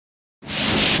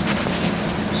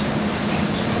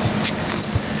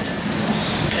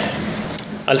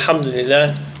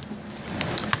Alhamdulillah.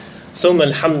 ثم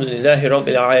الحمد لله رب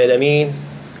العالمين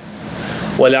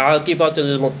والعاقبة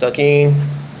للمتقين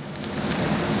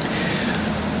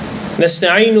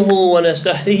نستعينه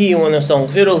ونستهديه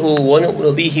ونستغفره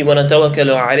ونؤمن به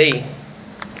ونتوكل عليه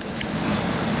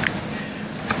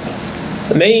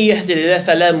من يهد الله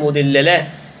فلا مضل له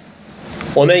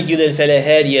ومن يضلل فلا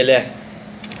هادي له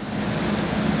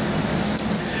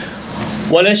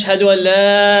ونشهد أن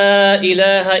لا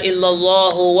إله إلا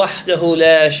الله وحده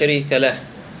لا شريك له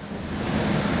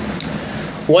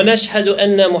ونشهد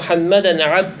أن محمدا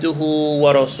عبده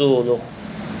ورسوله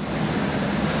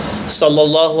صلى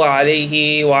الله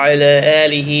عليه وعلى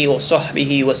آله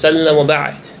وصحبه وسلم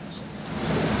وبعد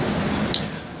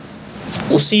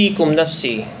أوصيكم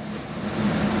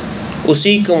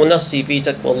نفسي في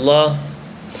تقوى الله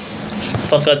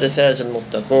فقد فاز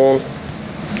المتقون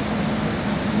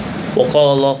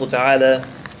وقال الله تعالى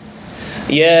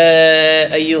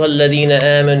يا أيها الذين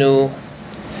آمنوا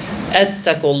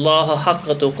اتقوا الله حق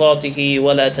تقاته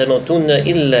ولا تموتن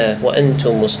إلا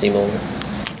وأنتم مسلمون.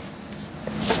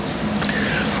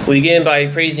 We begin by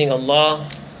praising Allah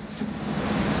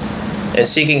and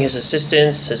seeking His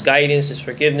assistance, His guidance, His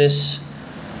forgiveness,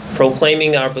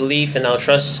 proclaiming our belief and our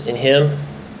trust in Him.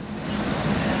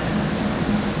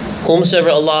 Whomsoever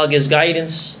Allah gives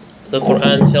guidance, the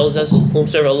Quran tells us,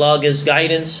 whomsoever Allah gives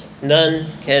guidance, none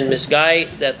can misguide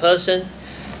that person.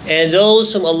 And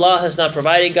those whom Allah has not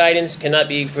provided guidance cannot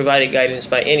be provided guidance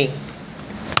by any.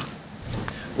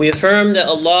 We affirm that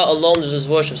Allah alone is His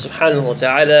worship, subhanahu wa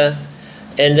ta'ala,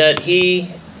 and that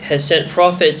He has sent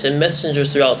prophets and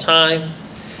messengers throughout time.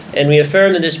 And we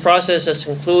affirm that this process has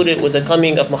concluded with the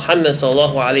coming of Muhammad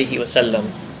sallallahu alayhi wa sallam.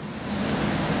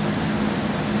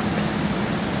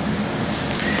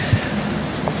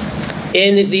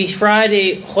 In the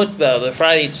Friday khutbah, the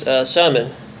Friday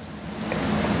sermon,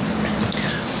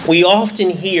 we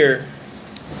often hear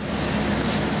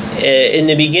in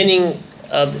the beginning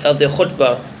of the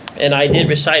khutbah, and I did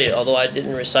recite it, although I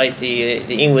didn't recite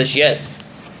the English yet.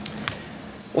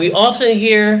 We often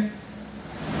hear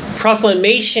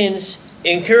proclamations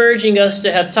encouraging us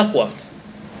to have taqwa.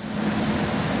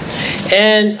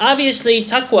 And obviously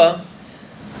taqwa,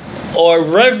 or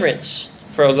reverence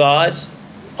for God,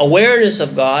 awareness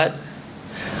of God,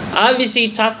 obviously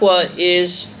taqwa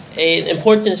is an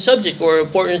important subject or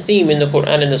important theme in the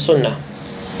Quran and the Sunnah.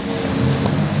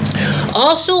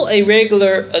 Also a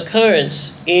regular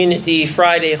occurrence in the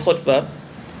Friday khutbah,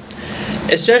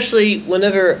 especially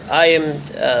whenever I am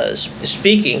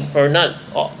speaking, or not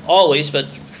always, but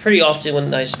pretty often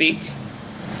when I speak,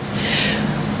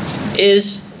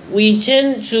 is we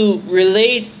tend to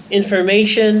relate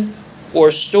information or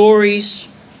stories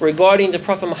regarding the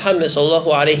Prophet Muhammad sallallahu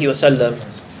alaihi wasallam,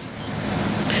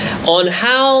 on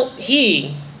how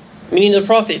he, meaning the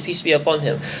Prophet, peace be upon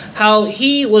him, how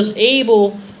he was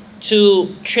able to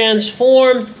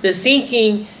transform the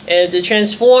thinking and to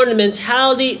transform the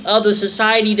mentality of the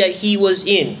society that he was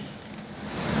in.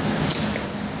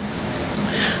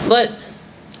 But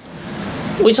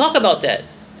we talk about that.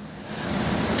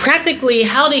 Practically,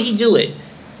 how did he do it?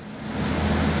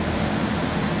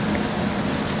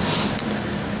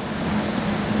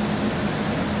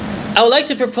 I would like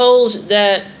to propose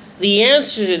that the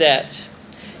answer to that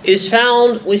is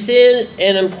found within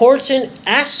an important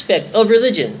aspect of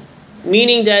religion,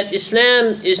 meaning that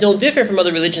Islam is no different from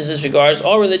other religions in this regards.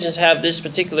 All religions have this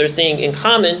particular thing in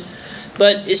common,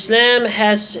 but Islam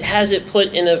has it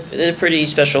put in a pretty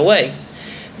special way.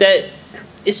 That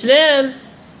Islam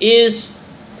is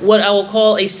what I will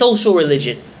call a social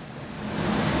religion.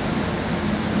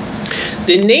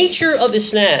 The nature of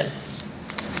Islam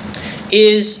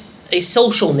is a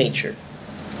social nature.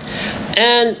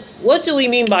 And what do we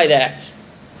mean by that?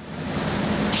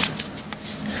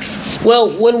 Well,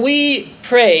 when we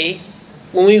pray,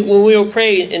 when we will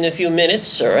pray in a few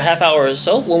minutes or a half hour or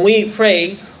so, when we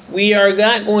pray, we are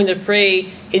not going to pray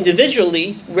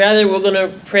individually, rather we're going to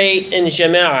pray in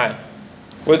jama'ah.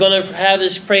 We're going to have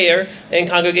this prayer in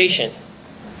congregation.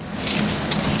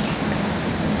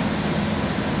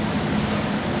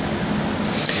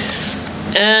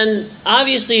 And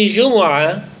obviously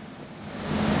Jumu'ah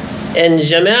and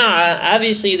Jama'ah,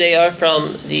 obviously they are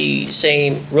from the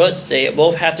same root. They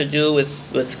both have to do with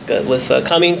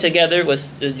coming together, with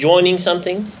joining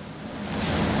something.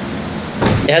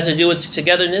 It has to do with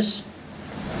togetherness.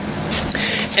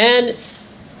 And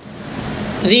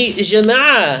the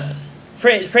Jama'ah,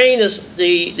 praying the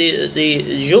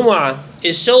Jumu'ah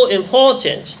is so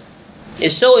important.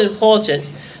 It's so important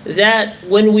that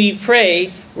when we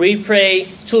pray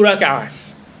 2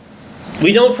 rak'ahs.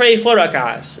 We don't pray 4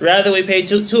 rak'ahs. Rather, we pray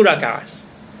two rak'ahs.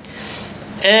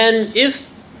 And if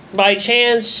by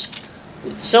chance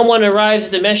someone arrives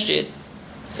at the masjid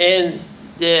and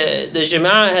the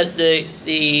Jama'ah,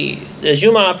 the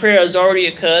Jum'ah prayer has already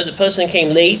occurred, the person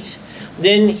came late,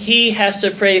 then he has to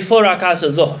pray 4 rak'ahs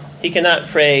of dhuhr. He cannot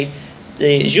pray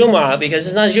the Jum'ah because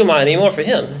it's not Jum'ah anymore for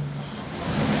him.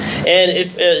 And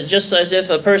if just as if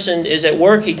a person is at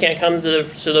work, he can't come to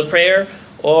the prayer,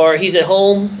 or he's at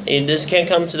home and just can't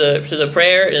come to the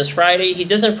prayer, and it's Friday, he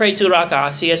doesn't pray 2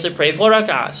 rak'ahs, he has to pray 4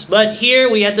 rak'ahs. But here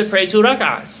we have to pray 2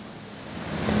 rak'ahs.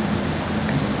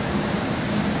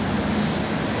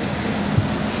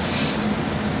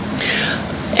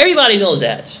 Everybody knows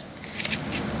that.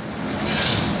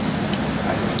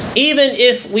 Even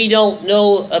if we don't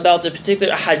know about the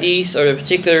particular hadith or the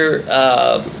particular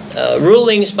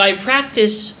rulings, by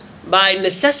practice, by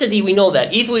necessity, we know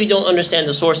that. Even if we don't understand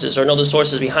the sources or know the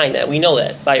sources behind that, we know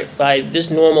that by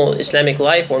this normal Islamic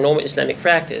life or normal Islamic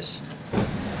practice.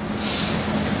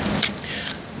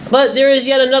 But there is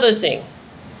yet another thing,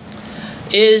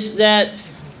 is that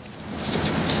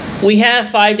we have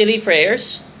 5 daily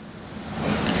prayers,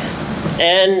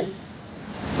 and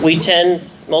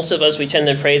most of us tend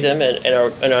to pray them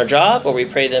in our job, or we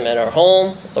pray them at our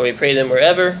home, or we pray them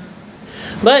wherever.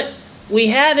 But we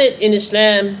have it in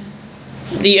Islam,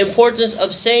 the importance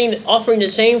of offering the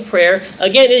same prayer,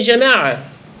 again, in Jama'ah.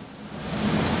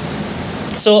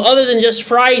 So other than just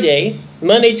Friday,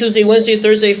 Monday, Tuesday, Wednesday,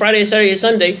 Thursday, Friday, Saturday,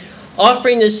 Sunday,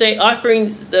 offering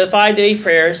the 5 daily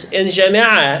prayers in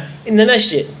Jama'ah, in the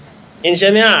masjid, in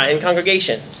Jama'ah, in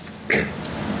congregation.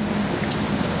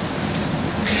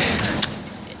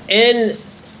 In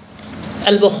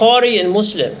Al-Bukhari and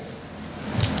Muslim,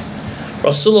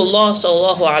 Rasulullah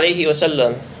sallallahu alaihi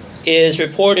wasallam is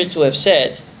reported to have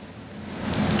said,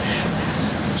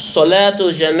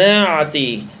 "Salatu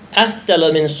jama'ati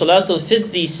afdal min salatul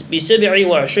fiddi bi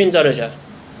 27 darajah."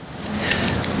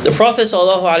 The Prophet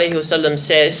sallallahu alaihi wasallam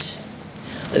says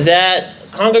that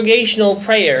congregational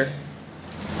prayer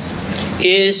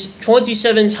is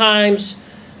 27 times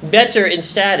better in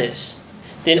status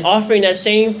than offering that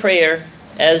same prayer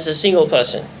as a single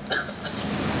person.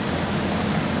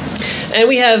 And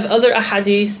we have other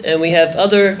ahadith, and we have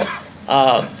other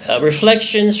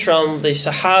reflections from the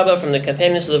Sahaba, from the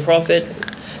companions of the Prophet,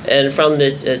 and from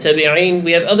the Tabi'een.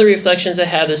 We have other reflections that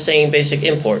have the same basic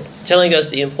import, telling us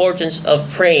the importance of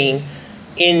praying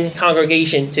in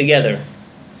congregation together.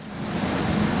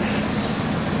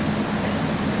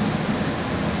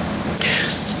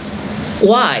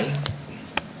 Why?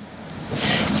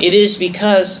 It is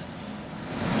because,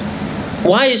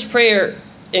 why is prayer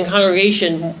in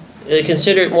congregation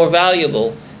considered more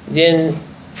valuable than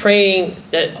praying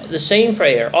the same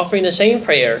prayer, offering the same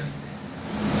prayer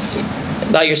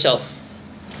by yourself?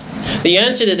 The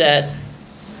answer to that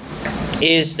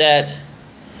is that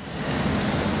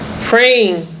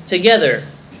praying together,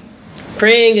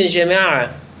 praying in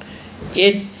Jama'ah,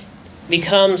 it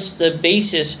becomes the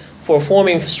basis for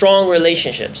forming strong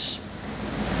relationships.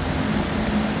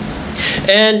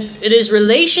 And it is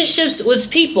relationships with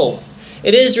people.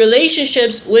 It is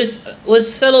relationships with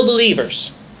fellow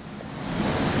believers.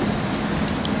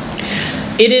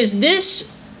 It is this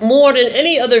more than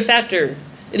any other factor.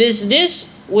 It is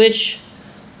this which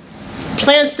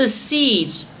plants the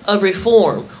seeds of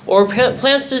reform, or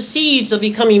plants the seeds of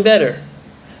becoming better,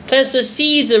 plants the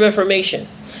seeds of reformation.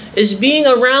 Is being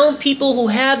around people who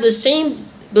have the same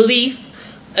belief,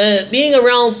 being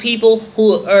around people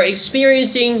who are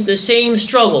experiencing the same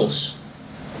struggles.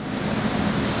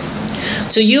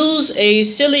 To use a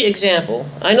silly example,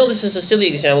 I know this is a silly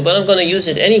example, but I'm going to use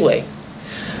it anyway.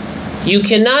 You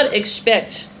cannot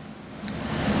expect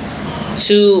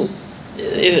to,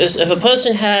 if a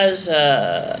person has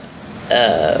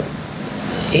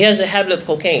he has a habit of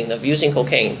cocaine, of using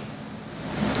cocaine,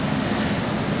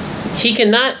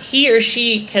 he or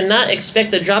she cannot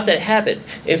expect to drop that habit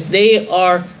if they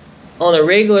are on a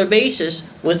regular basis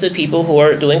with the people who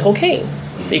are doing cocaine,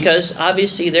 because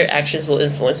obviously their actions will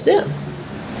influence them.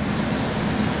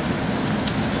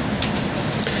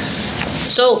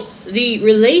 So the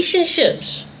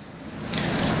relationships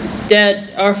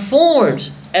that are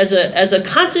formed as a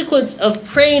consequence of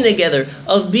praying together,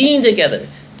 of being together,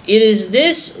 it is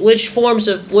this which forms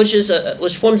a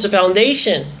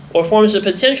foundation, or forms the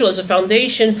potential as a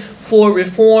foundation for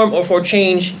reform or for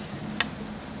change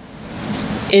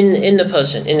in the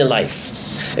person, in the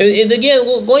life. And again,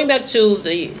 going back to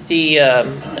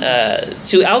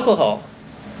to alcohol,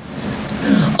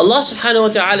 Allah subhanahu wa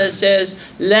ta'ala says,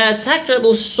 "La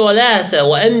taqrabu as-salata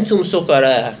wa antum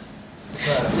sukara."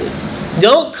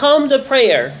 Don't come to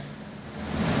prayer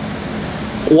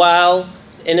while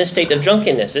in a state of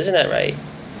drunkenness. Isn't that right?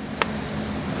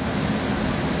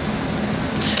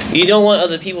 You don't want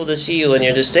other people to see you in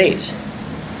your state.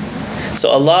 So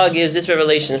Allah gives this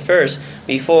revelation first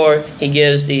before He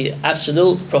gives the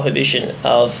absolute prohibition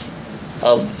of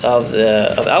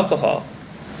alcohol.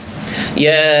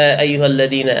 Ya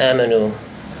ayyuhalladhina amanu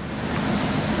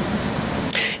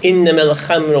innamal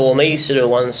khamru wa maisiru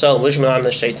wa ansab wajma'a min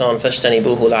ash-shaytan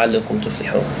fajtanibuhu la'allakum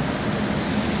tuflihun.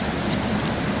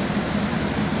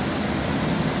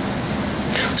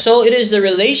 So it is the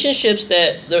relationships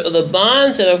that the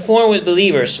bonds that are formed with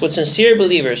believers, with sincere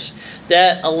believers,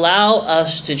 that allow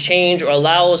us to change or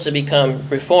allow us to become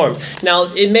reformed. Now,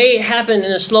 it may happen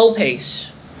in a slow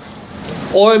pace,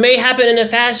 or it may happen in a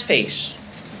fast pace,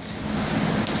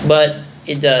 but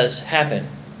it does happen.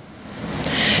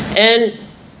 And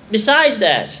besides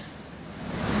that,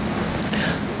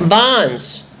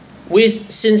 bonds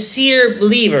with sincere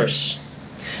believers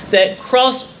that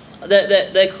cross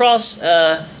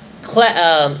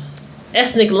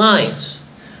ethnic lines,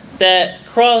 that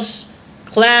cross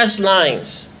class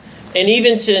lines, and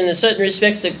even in certain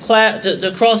respects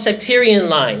to cross sectarian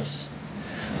lines.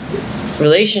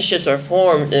 Relationships are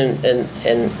formed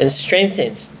and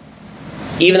strengthened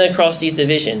even across these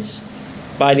divisions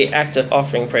by the act of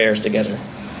offering prayers together.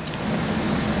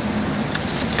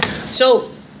 So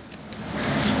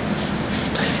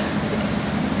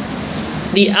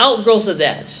the outgrowth of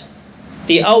that,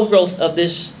 the outgrowth of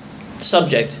this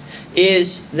subject,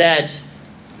 is that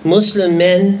Muslim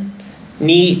men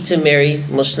need to marry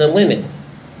Muslim women,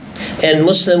 and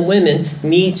Muslim women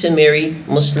need to marry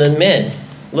Muslim men.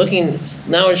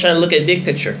 Now we're trying to look at big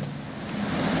picture.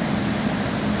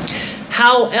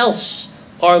 How else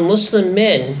are Muslim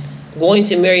men going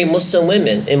to marry Muslim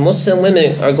women, and Muslim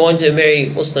women are going to marry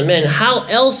Muslim men? How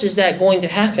else is that going to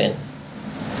happen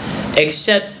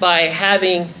except by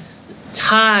having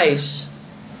ties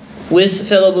with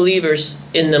fellow believers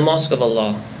in the mosque of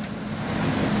Allah?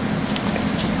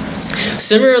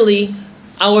 Similarly,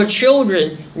 our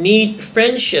children need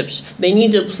friendships. They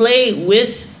need to play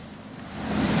with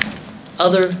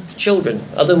other children,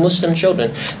 other Muslim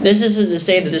children. This isn't to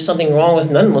say that there's something wrong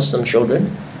with non-Muslim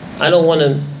children. I don't want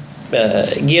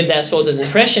to give that sort of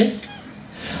impression.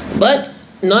 But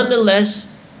nonetheless,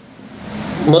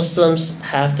 Muslims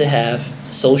have to have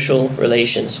social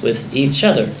relations with each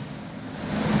other.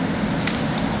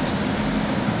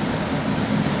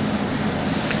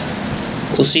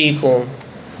 أوصيكم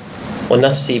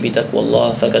ونفسي بتقوى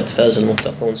الله فقد فاز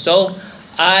المتقون. So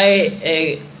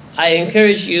I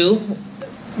encourage you,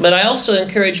 but I also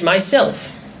encourage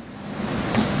myself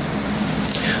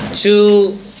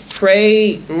to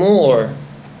pray more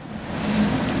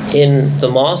in the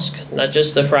mosque, not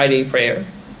just the Friday prayer.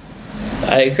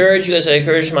 I encourage you, as I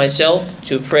encourage myself,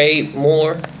 to pray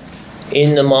more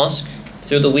in the mosque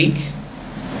through the week.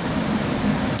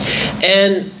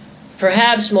 And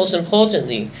perhaps most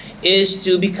importantly is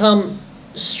to become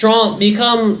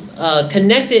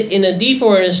connected in a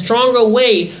deeper and a stronger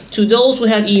way to those who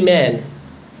have Iman,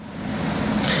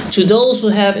 to those who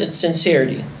have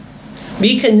sincerity.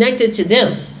 Be connected to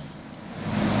them.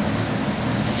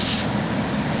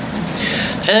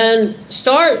 And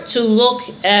start to look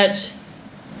at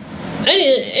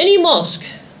any mosque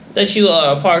that you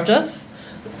are a part of.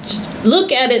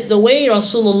 Look at it the way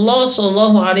Rasulullah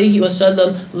sallallahu alaihi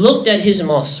wasallam looked at his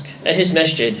mosque, at his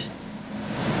masjid.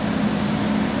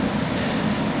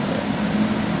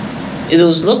 It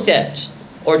was looked at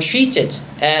or treated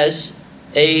as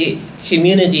a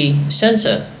community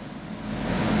center.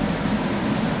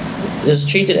 It was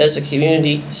treated as a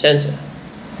community center.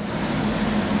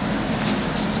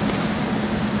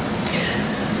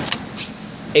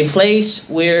 A place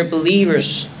where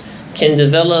believers can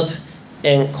develop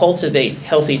and cultivate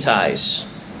healthy ties.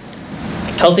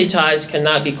 Healthy ties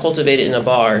cannot be cultivated in a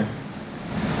bar.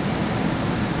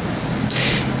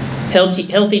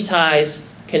 Healthy ties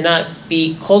cannot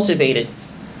be cultivated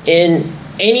in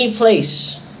any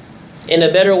place in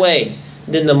a better way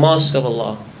than the mosque of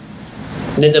Allah,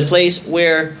 than the place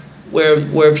where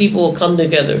people come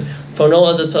together for no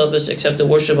other purpose except the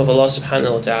worship of Allah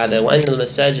subhanahu wa ta'ala. وَأَنَّ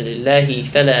الْمَسَاجِدَ لِلَّهِ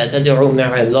فَلَا تَدْعُوا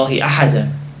مَعَ اللَّهِ أَحَدًا.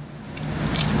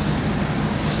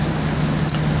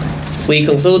 We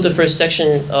conclude the first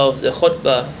section of the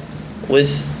khutbah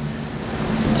with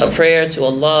a prayer to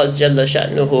Allah Jalla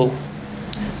Sha'nuhu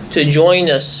to join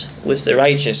us with the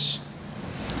righteous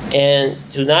and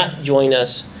to not join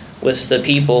us with the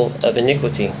people of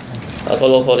iniquity.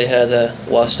 أقول قولي هذا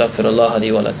وأستغفر الله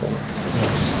لي ولكم.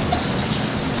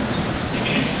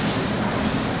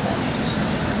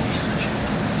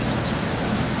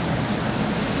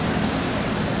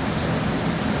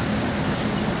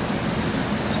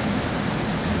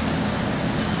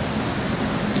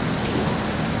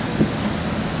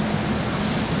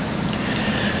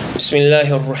 بسم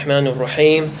الله الرحمن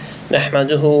الرحيم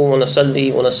نحمده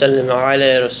ونصلي ونسلم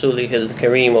على رسوله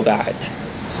الكريم وبعد.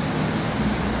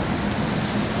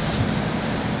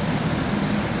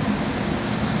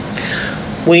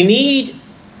 We need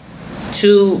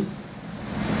to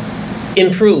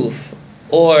improve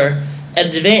or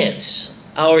advance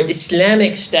our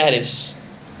Islamic status,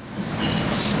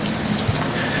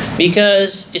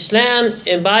 because Islam,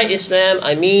 and by Islam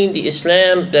I mean the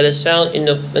Islam that is found in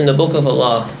the Book of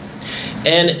Allah,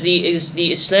 and the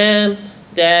Islam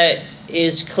that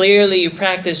is clearly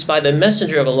practiced by the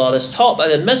Messenger of Allah, that's taught by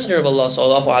the Messenger of Allah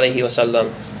sallallahu alaihi wasallam.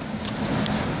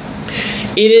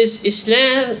 It is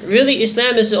Islam, really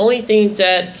Islam is the only thing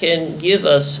that can give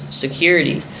us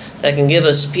security, that can give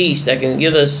us peace, that can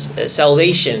give us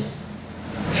salvation.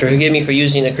 Forgive me for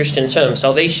using a Christian term,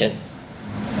 salvation.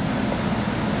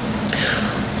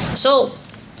 So,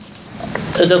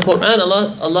 the Quran,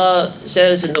 Allah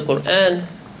says in the Quran,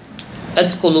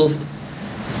 أدخلوا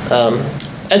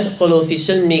في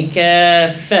سلم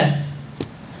كافة.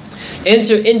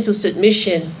 Enter into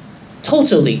submission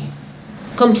totally,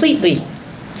 completely.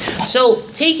 So,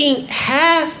 taking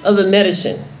half of the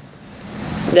medicine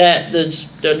that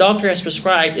the doctor has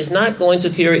prescribed is not going to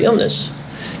cure your illness.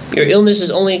 Your illness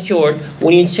is only cured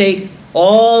when you take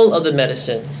all of the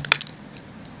medicine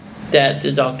that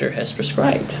the doctor has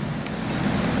prescribed.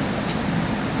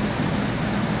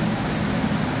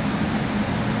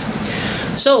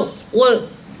 So, what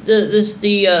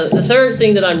the third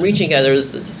thing that I'm reaching at, or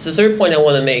the third point I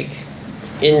want to make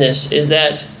in this, is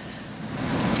that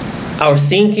our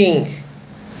thinking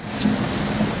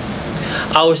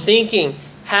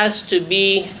has to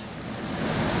be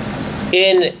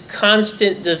in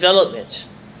constant development.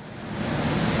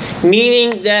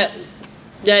 Meaning that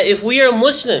if we are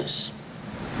Muslims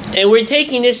and we're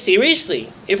taking this seriously,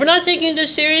 if we're not taking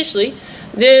this seriously,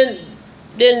 then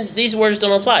these words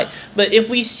don't apply. But if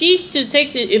we seek to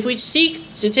take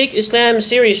Islam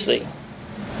seriously,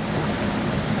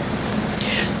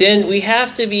 then we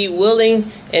have to be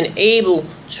willing and able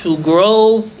to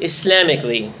grow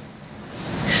Islamically.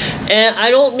 And I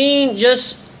don't mean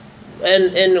just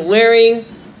and wearing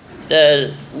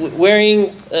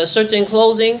certain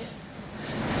clothing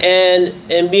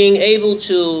and being able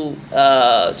to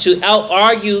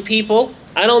out-argue people.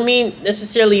 I don't mean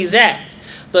necessarily that,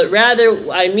 but rather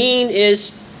what I mean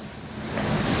is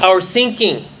our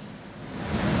thinking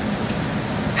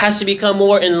has to become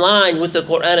more in line with the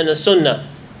Quran and the Sunnah.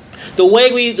 The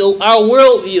way our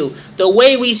worldview, the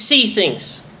way we see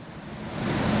things,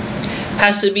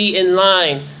 has to be in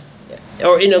line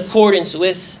or in accordance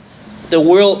with the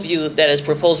worldview that is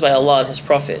proposed by Allah and His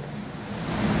Prophet.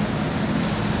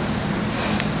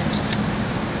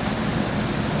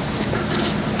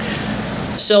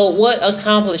 So what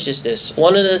accomplishes this?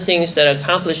 One of the things that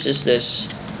accomplishes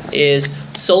this is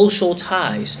social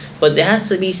ties. But there has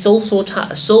to be social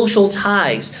ties,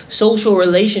 social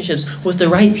relationships with the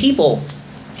right people.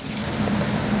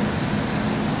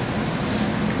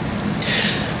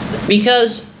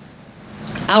 Because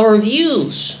our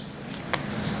views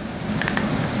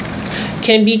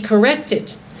can be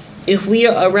corrected if we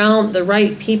are around the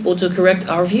right people to correct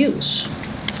our views.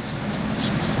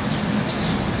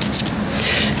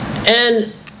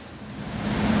 And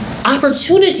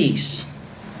opportunities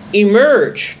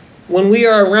emerge when we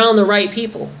are around the right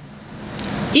people.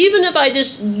 Even if I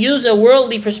just use a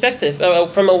worldly perspective,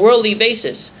 from a worldly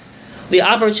basis, the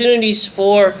opportunities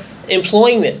for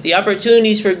employment, the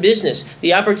opportunities for business,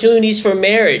 the opportunities for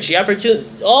marriage,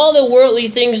 all the worldly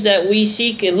things that we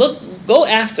seek and go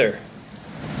after.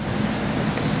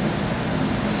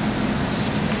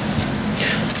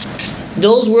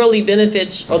 Those worldly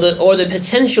benefits, or the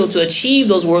potential to achieve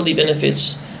those worldly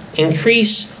benefits,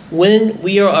 increase when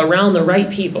we are around the right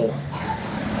people.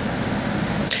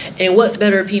 And what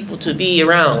better people to be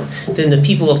around than the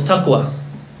people of taqwa?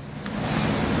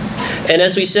 And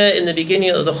as we said in the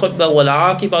beginning of the khutbah,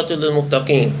 وَالْعَاقِبَةُ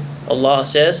لِلْمُتَّقِينَ, Allah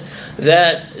says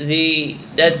that the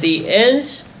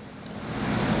end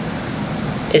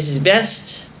is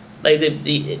best, like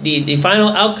the final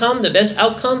outcome, the best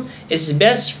outcome is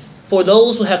best for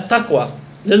those who have taqwa.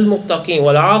 لِلْمُتَّقِينَ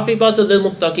وَالْعَاقِبَةُ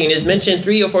لِلْمُتَّقِينَ is mentioned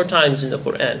 3 or 4 times in the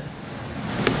Quran.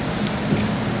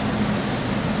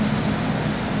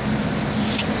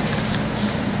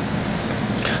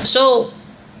 So,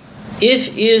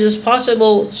 if it is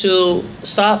possible to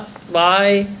stop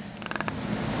by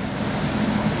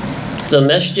the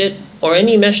masjid, or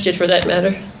any masjid for that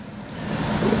matter,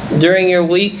 during your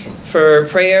week for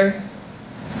prayer,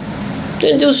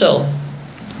 then do so.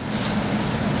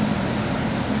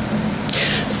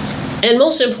 And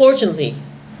most importantly,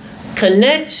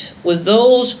 connect with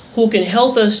those who can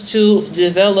help us to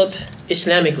develop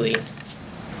Islamically.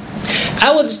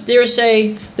 I would dare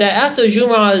say that after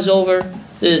Jum'ah is over,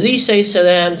 at least say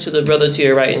salam to the brother to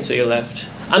your right and to your left.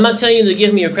 I'm not telling you to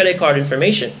give me your credit card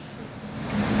information.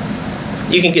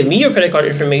 You can give me your credit card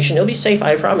information. It'll be safe,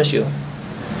 I promise you.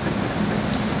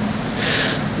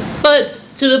 But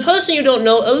to the person you don't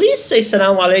know, at least say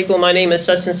salam alaikum, my name is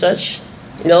such and such.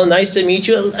 Nice to meet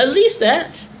you. At least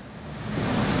that.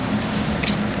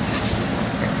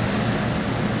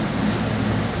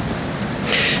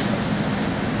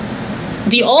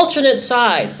 The alternate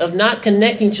side of not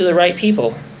connecting to the right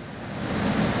people,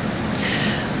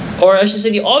 or I should say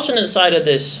the alternate side of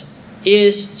this,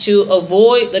 is to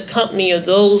avoid the company of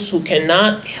those who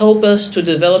cannot help us to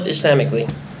develop Islamically.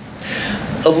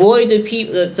 Avoid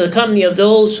the company of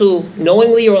those who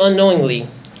knowingly or unknowingly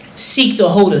seek to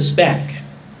hold us back,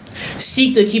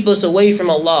 seek to keep us away from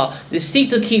Allah, they seek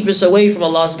to keep us away from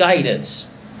Allah's guidance.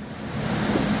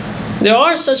 There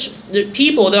are such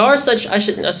people, I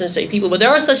shouldn't say people, but there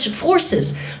are such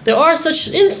forces, there are such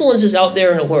influences out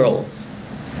there in the world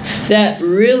that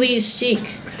really seek.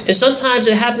 And sometimes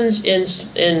it happens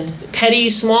in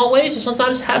petty, small ways, and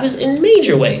sometimes it happens in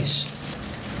major ways.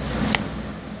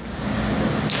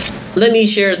 Let me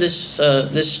share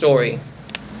this story.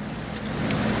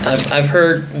 I've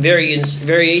heard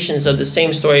variations of the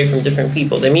same story from different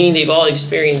people, meaning they've all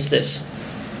experienced this.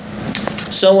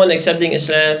 Someone accepting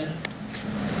Islam,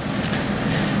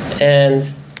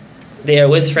 and they are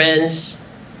with friends,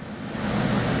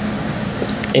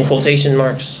 in quotation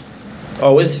marks,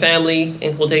 or with family,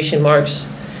 in quotation marks,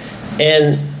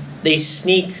 and they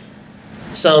sneak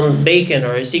some bacon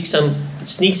or sneak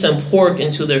some pork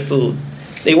into their food.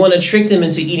 They want to trick them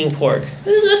into eating pork.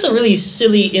 That's a really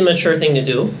silly, immature thing to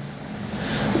do.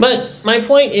 But my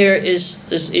point here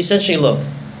is essentially, look,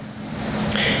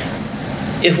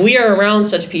 if we are around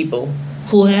such people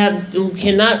who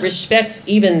cannot respect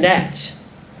even that,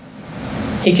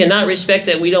 he cannot respect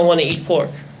that we don't want to eat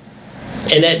pork,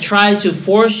 and that try to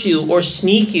force you or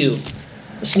sneak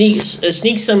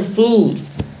some food,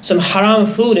 some haram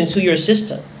food into your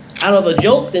system out of a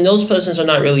joke, then those persons are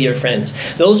not really your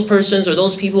friends. Those persons or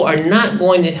those people are not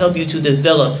going to help you to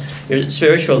develop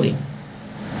spiritually.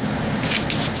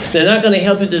 They're not going to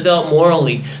help you develop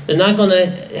morally. They're not going to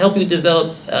help you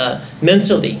develop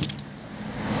mentally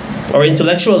or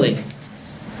intellectually.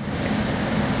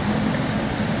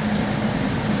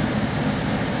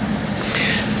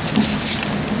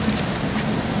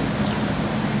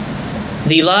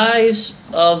 The lives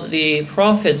of the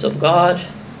prophets of God,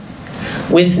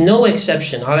 with no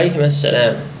exception, alayhim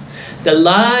as-salam, the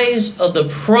lives of the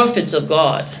prophets of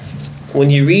God, when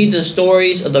you read the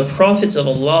stories of the prophets of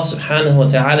Allah subhanahu wa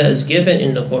ta'ala as given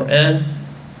in the Quran,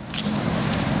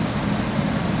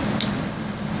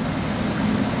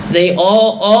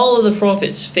 all of the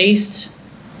prophets faced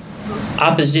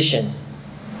opposition.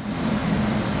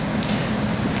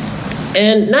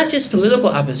 And not just political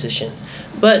opposition,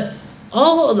 but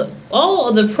all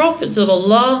of the prophets of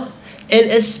Allah,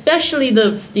 and especially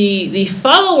the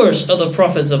followers of the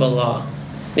prophets of Allah,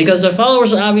 because the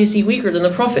followers are obviously weaker than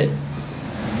the prophet.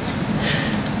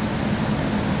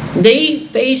 They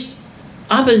faced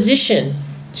opposition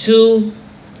to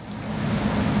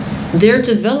their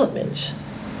development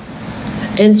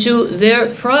and to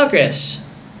their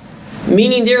progress,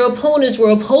 meaning their opponents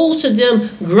were opposed to them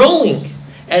growing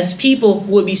as people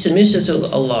who would be submissive to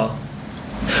Allah.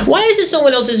 Why is it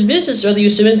someone else's business whether you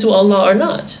submit to Allah or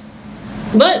not?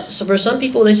 But for some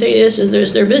people, they say it's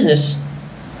their business,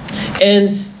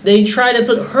 and they try to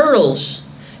put hurdles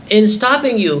in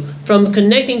stopping you from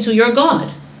connecting to your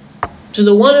God, to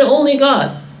the one and only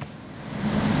God.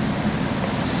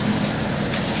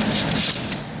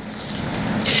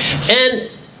 And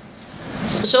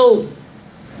so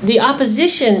the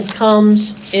opposition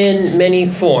comes in many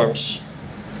forms,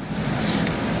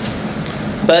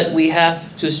 but we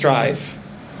have to strive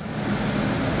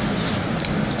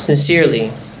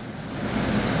sincerely.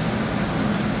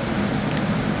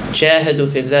 Jahadu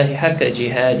fillahi haqqa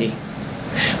jihadi.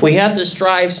 We have to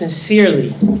strive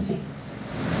sincerely,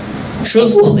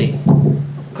 truthfully,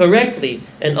 correctly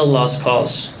in Allah's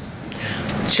cause,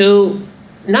 to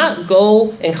not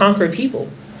go and conquer people.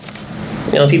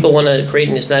 People want to create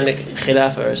an Islamic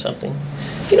Khilafah or something.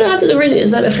 You don't have to create an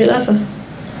Islamic Khilafah.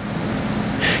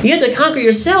 You have to conquer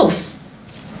yourself.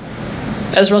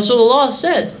 As Rasulullah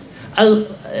said, alayhi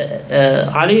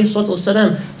salatu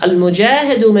wasalam,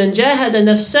 al-mujahidu man jahada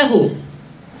nafsahu.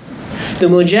 The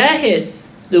mujahid,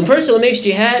 the person who makes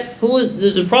jihad, who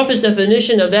is the Prophet's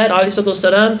definition of that, alayhi salatu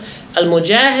wasalam,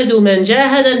 al-mujahidu man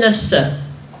jahada nafsahu.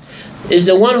 is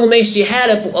the one who makes jihad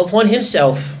upon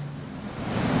himself.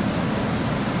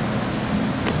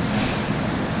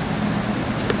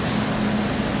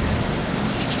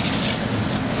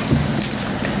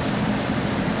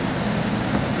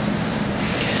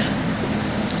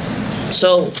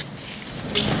 So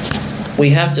we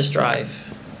have to strive,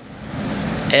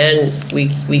 and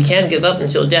we can't give up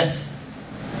until death.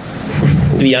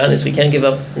 To be honest, we can't give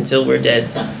up until we're dead.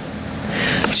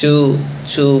 To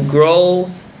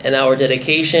grow in our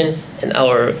dedication and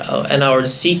our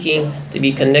seeking to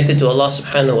be connected to Allah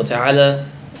subhanahu wa ta'ala,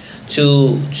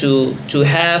 to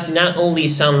have not only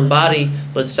sound body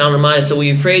but sound mind. So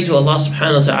we pray to Allah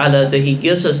subhanahu wa ta'ala that He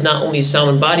gives us not only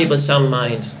sound body but sound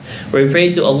mind. We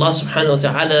pray to Allah subhanahu wa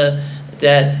ta'ala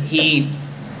that He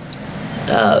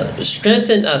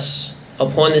strengthen us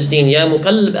upon this deen. Ya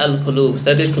muqallib al-qulub,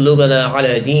 thabit qulubana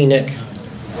ala dinak.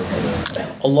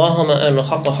 Allahumma arina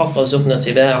al-haqqa haqqa warzuqna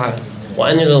ittiba'ah, wa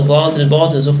arina al-batil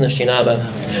batil warzuqna ijtinabah.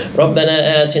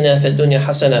 Rabbana atina fid dunya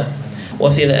hasana wa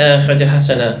fil akhirati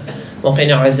hasana wa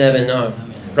qina azab an-nar.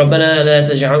 Rabbana la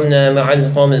taj'alna ma'al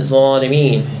qawmi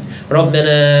adh-dhalimin.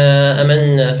 Rabbana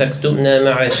amanna faktubna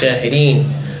ma'a shahidin.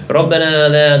 ربنا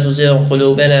لا تزغ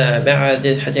قلوبنا بعد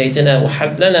إذ هديتنا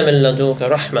وهب لنا من لدنك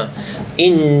رحمة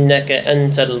إنك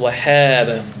أنت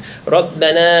الوهاب.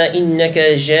 ربنا إنك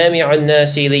جامع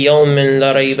الناس ليوم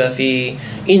لا ريب فيه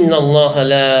إن الله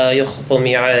لا يخلف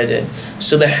الميعاد.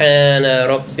 سبحان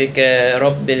ربك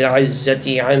رب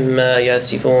العزة عما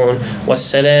يصفون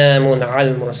والسلام على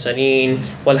المرسلين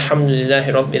والحمد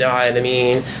لله رب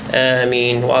العالمين.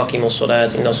 آمين. وأقيموا الصلاة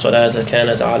إن الصلاة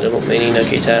كانت على المؤمنين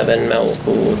كتابا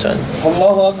موقوتا.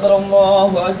 الله أكبر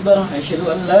الله أكبر. أشهد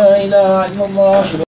أن لا إله إلا الله.